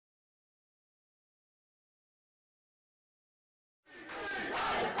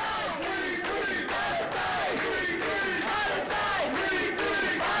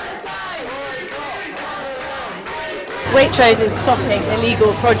Waitrose is stopping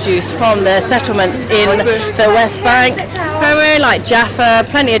illegal produce from the settlements in the West Bank, primarily like Jaffa,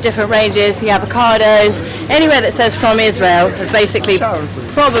 plenty of different ranges, the avocados, anywhere that says from Israel is basically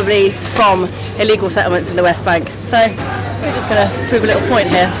probably from illegal settlements in the West Bank. So we're just going to prove a little point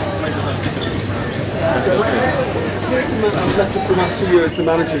here. Here's a letter from us to you as the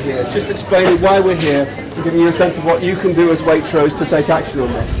manager here, just explaining why we're here and giving you a sense of what you can do as Waitrose to take action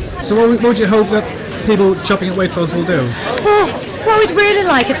on this. So what would you hope that people shopping at Waitrose will do? Well, what we'd really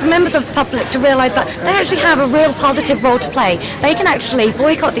like is for members of the public to realise that they actually have a real positive role to play. They can actually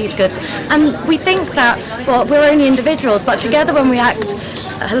boycott these goods, and we think that, well, we're only individuals, but together when we act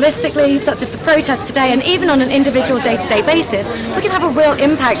holistically, such as the protest today, and even on an individual day-to-day basis, we can have a real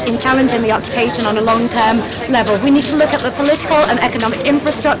impact in challenging the occupation on a long-term level. We need to look at the political and economic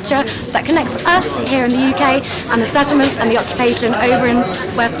infrastructure that connects us here in the UK and the settlements and the occupation over in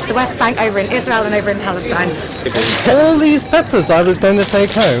the West Bank, over in Israel and over in Palestine. All these peppers I was going to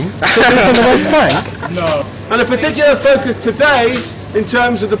take home from the West Bank? No. And a particular focus today in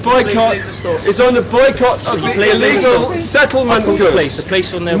terms of the boycott is on the boycott of the illegal settlement goods.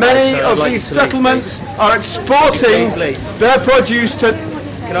 Many of these settlements are exporting their produce to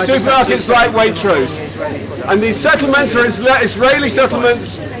supermarkets like Waitrose. And these settlements are Israeli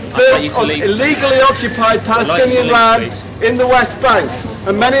settlements built on illegally occupied Palestinian land in the West Bank.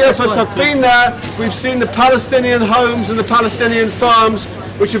 And many of us have been there. We've seen the Palestinian homes and the Palestinian farms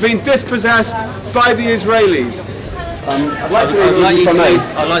which have been dispossessed by the Israelis. I'd like to leave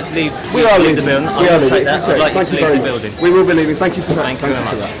the building. We are leaving the building. I'd like you to leave the building. We will be leaving. Thank you for that. Thank you very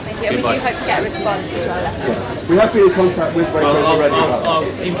much. Yeah, we do hope to get a response to our letter. We have been in contact with Waitrose already. I'll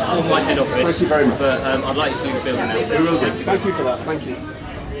inform my head office. Thank you very much. But I'd like you to leave the building now. We will do. Thank you for that. Thank you.